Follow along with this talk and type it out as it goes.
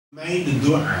Made the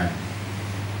dua,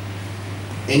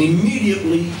 and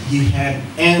immediately he had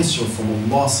answer from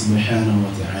Allah subhanahu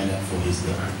wa ta'ala for his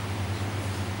dua.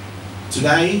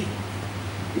 Today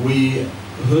we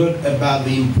heard about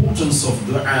the importance of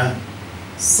dua,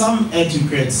 some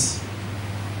etiquettes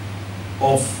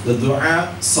of the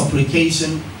dua,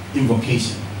 supplication,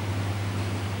 invocation.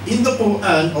 In the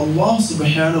Quran, Allah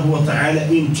subhanahu wa ta'ala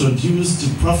introduced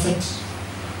the Prophet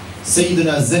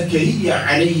Sayyidina Zakaria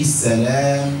alayhi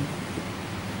salam.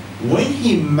 When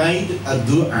he made a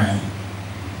dua,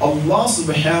 Allah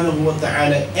subhanahu wa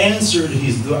ta'ala answered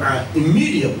his dua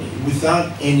immediately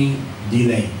without any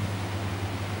delay.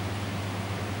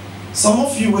 Some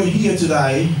of you were here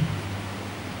today.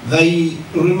 They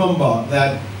remember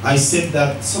that I said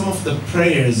that some of the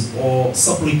prayers or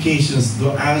supplications,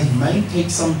 du'as, may take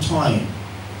some time.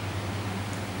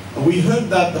 We heard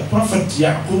that the Prophet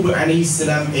Yaqub alayhi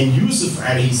salam and Yusuf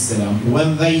alayhi salam,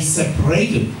 when they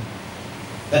separated,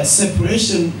 that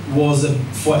separation was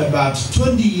for about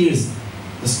 20 years,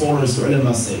 the scholars, the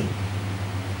ulama say.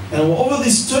 And over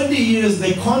these 20 years,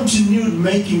 they continued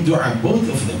making dua, both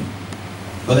of them.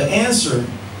 But the answer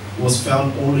was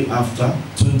found only after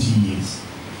 20 years.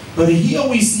 But here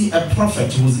we see a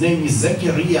prophet whose name is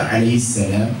Zakaria alayhi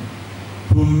salam,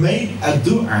 who made a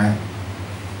dua.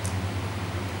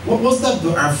 What was that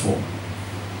dua for?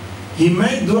 He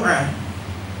made dua,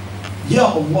 Ya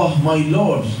Allah, my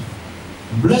Lord,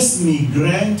 bless me,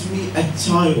 grant me a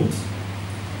child.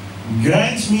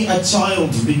 Grant me a child,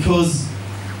 because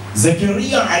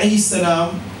Zakaria alayhi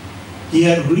salam, he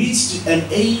had reached an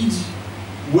age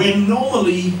when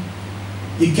normally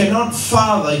he cannot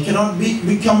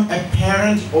become a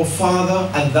parent or father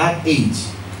at that age.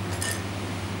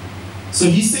 So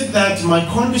he said that my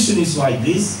condition is like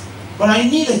this, but I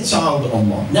need a child,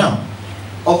 Allah. Now,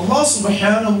 Allah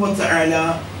subhanahu wa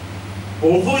ta'ala,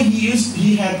 although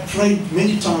he had prayed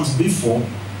many times before,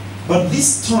 but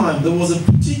this time there was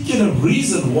a particular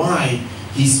reason why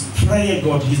his prayer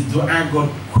got, his dua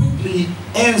got quickly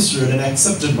answered and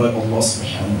accepted by Allah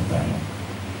subhanahu wa ta'ala.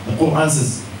 The Quran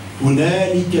says,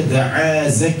 هُنَالِكَ دَعَا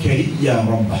زَكَرِيَّا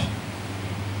رَبَّهُ.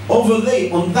 Over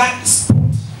there, on that spot,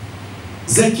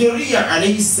 Zakaria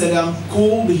alayhi salam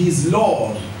called his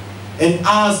Lord and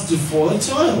asked for a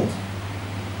child,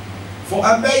 for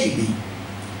a baby.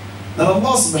 And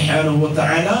Allah subhanahu wa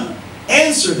ta'ala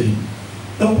answered him.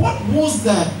 Now what was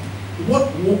that? What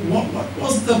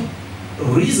was the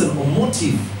reason or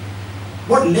motive?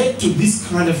 What led to this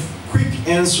kind of quick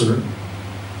answer?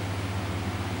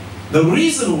 The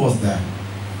reason was that,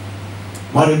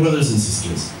 my dear brothers and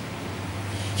sisters,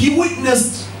 he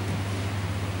witnessed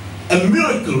a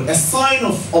miracle, a sign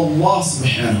of Allah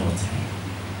subhanahu wa ta'ala.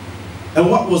 And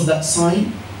what was that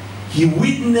sign? He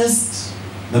witnessed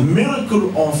the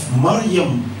miracle of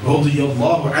Maryam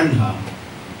radiyallahu anha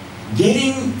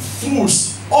getting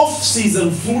fruits,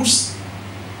 off-season fruits,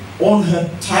 on her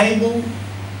table,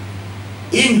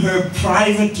 in her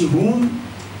private room,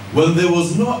 when there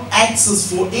was no access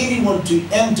for anyone to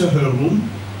enter her room.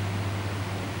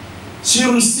 She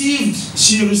received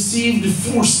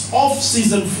fruits,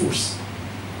 off-season fruits.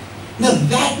 Now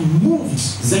that moved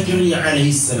Zakaria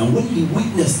alayhi salam when he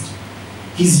witnessed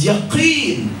his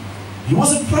yaqeen. He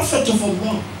was a prophet of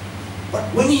Allah.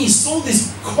 But when he saw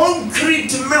this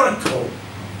concrete miracle,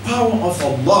 power of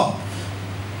Allah,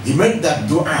 he made that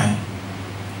dua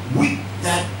with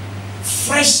that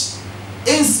fresh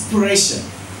inspiration.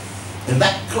 And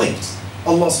that clicked.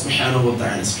 Allah subhanahu wa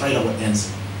ta'ala straight away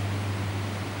answered.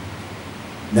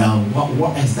 Now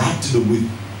what has that to do with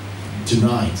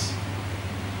tonight?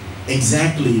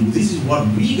 Exactly, this is what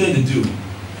we're going to do.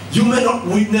 You may not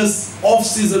witness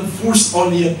off-season fruits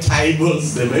on your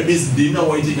tables. There maybe it's dinner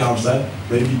waiting outside,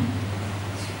 maybe.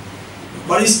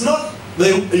 But it's not,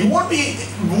 you won't be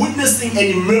witnessing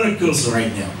any miracles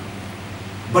right now.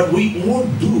 But we all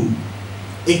do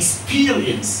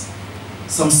experience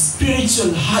some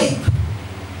spiritual hype,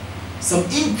 some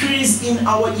increase in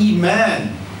our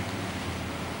iman,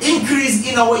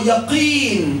 increase in our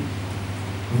yaqeen,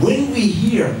 when we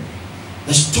hear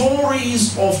the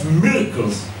stories of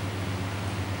miracles,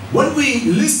 when we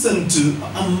listen to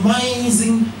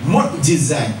amazing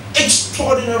mu'jizat,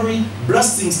 extraordinary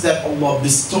blessings that Allah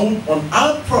bestowed on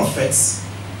our prophets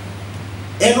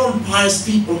and on pious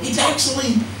people, it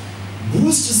actually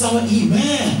boosts our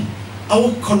iman, our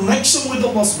connection with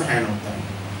Allah subhanahu wa ta'ala.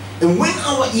 And when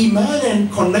our iman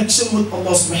and connection with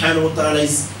Allah subhanahu wa ta'ala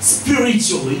is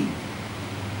spiritually,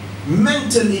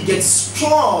 mentally gets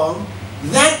strong,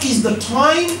 that is the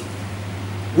time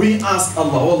we ask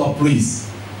Allah, Allah, please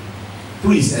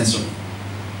answer me.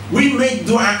 We make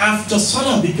dua after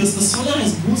salah because the salah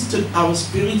has boosted our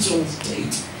spiritual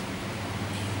state.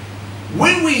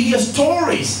 When we hear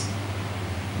stories,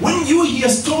 when you hear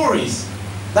stories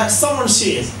that someone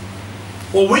shares,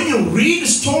 or when you read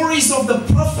stories of the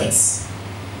prophets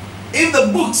in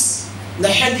the books, the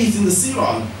hadith, in the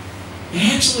seerah, it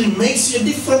actually makes you a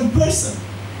different person.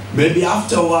 Maybe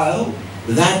after a while,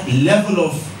 that level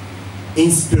of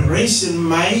inspiration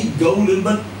might go a little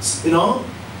bit,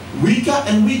 weaker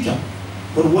and weaker.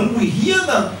 But when we hear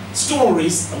the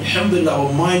stories, alhamdulillah,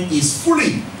 our mind is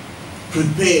fully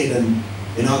prepared. And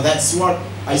that's what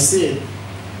I said.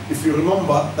 If you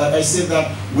remember that I said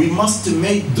that we must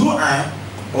make dua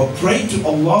or pray to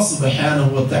Allah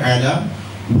subhanahu wa ta'ala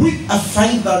with a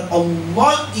faith that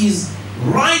Allah is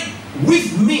right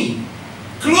with me,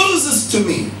 closest to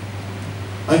me.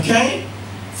 Okay?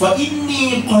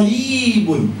 فَإِنِّي قَرِيبٌ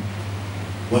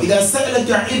وَإِذَا سَأَلَكَ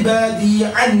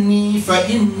عِبَادِي عَنِّي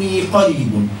فَإِنِّي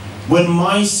قَرِيبٌ. When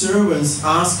my servants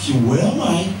ask you, where am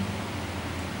I?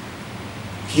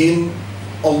 Can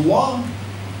Allah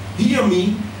hear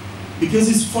me because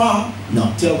he's far?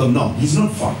 No, tell them no, he's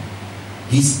not far.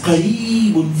 He's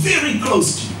qareeb, very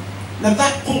close to you. Now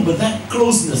that qurba, that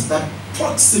closeness, that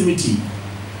proximity,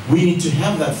 we need to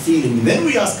have that feeling. Then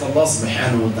we ask Allah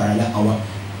subhanahu wa ta'ala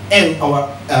our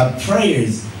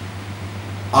prayers,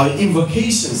 our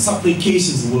invocations,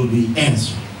 supplications will be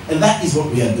answered. And that is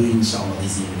what we are doing inshallah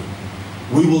this evening.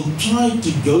 We will try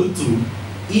to go through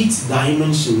each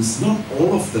dimensions, not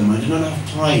all of them. I do not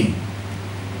have time.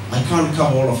 I can't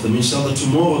cover all of them. Inshallah,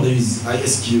 tomorrow there is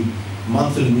ISQ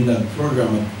monthly Milad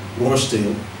program at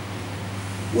Rochdale.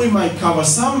 We might cover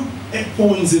some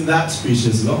points in that speech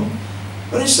as well.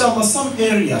 But inshallah, some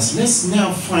areas, let's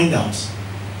now find out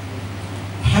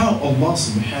how Allah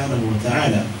subhanahu wa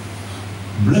ta'ala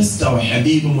blessed our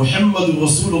Habib Muhammad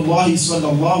Rasulullah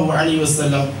sallallahu alayhi wa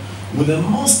sallam with the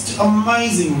most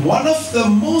amazing, one of the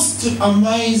most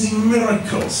amazing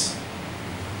miracles.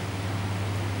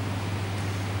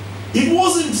 It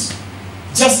wasn't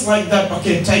just like that,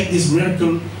 okay, take this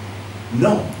miracle.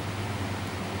 No.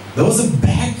 There was a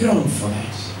background for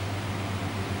that.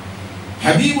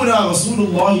 Habibuna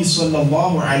Rasulullah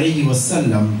sallallahu alayhi wa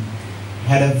sallam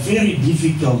had a very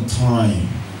difficult time.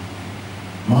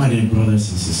 My dear brothers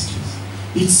and sisters,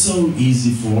 it's so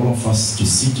easy for all of us to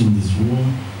sit in this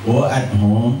room or at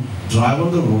home, drive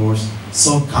on the roads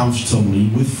so comfortably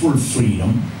with full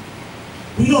freedom.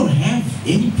 We don't have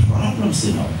any problems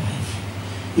in our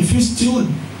life. If you still,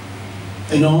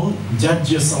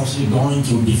 judge yourself, you're going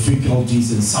through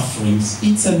difficulties and sufferings,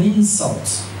 it's an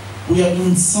insult. We are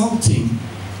insulting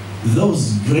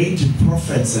those great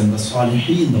prophets and the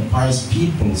Salihin, the pious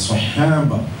people,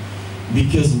 Sahaba,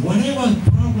 because whatever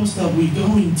problems that we're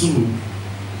going through,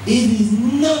 it is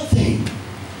nothing.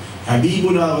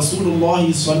 Habibuna Rasulullah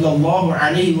sallallahu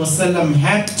alayhi wa sallam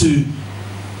had to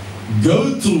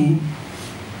go through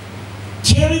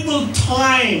terrible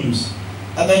times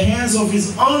at the hands of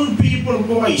his own people,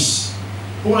 Quraysh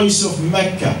of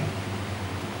Makkah.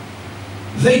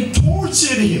 They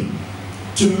tortured him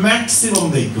to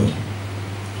maximum they could.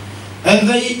 And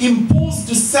they imposed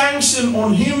the sanction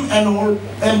on him and our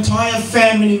entire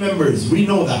family members. We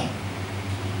know that.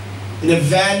 In a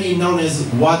valley known as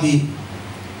Wadi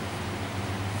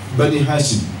Bani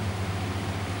Hashim,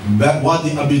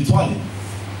 Wadi Abi Talib,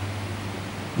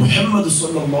 Muhammad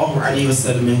sallallahu alayhi wa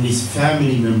sallam and his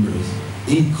family members,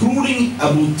 including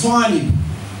Abu Talib,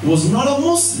 was not a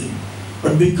Muslim.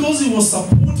 But because he was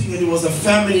supporting and he was a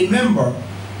family member,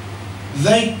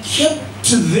 they kept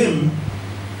to them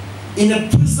in a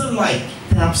prison like,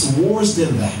 perhaps worse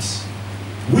than that.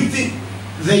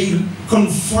 They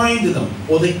confined them,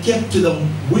 or they kept to them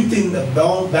within the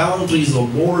boundaries or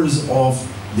borders of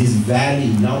this valley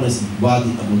known as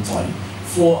Wadi Abu Talib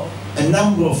for a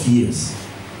number of years.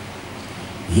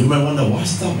 You might wonder,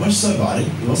 what's about it?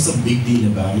 What's the big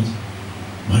deal about it?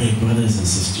 My dear brothers and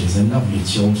sisters and lovely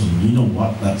children, you know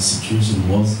what that situation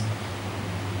was?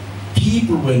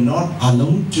 People were not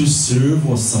allowed to serve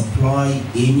or supply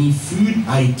any food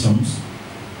items,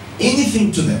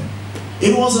 anything to them.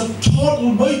 It was a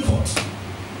total boycott.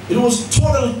 It was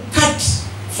total cut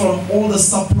from all the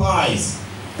supplies.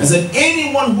 And said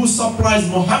anyone who supplies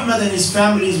Muhammad and his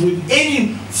families with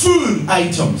any food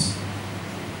items,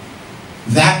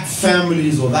 that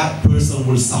families or that person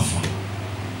will suffer.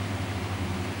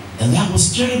 And that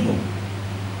was terrible.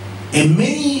 And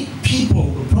many people,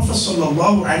 the Prophet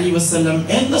sallallahu alaihi wasallam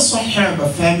and the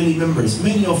Sahaba family members,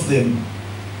 many of them,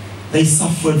 they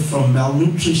suffered from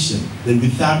malnutrition, then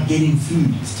without getting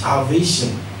food,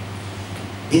 starvation.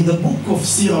 In the book of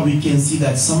Sirah, we can see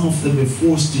that some of them were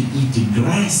forced to eat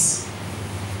grass.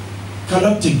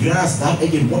 collect grass. That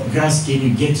again, what grass can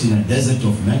you get in a desert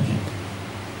of Mecca?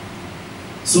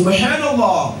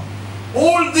 Subhanallah,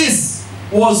 all this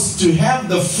was to have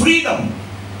the freedom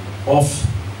of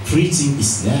preaching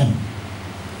Islam.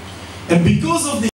 And because of this,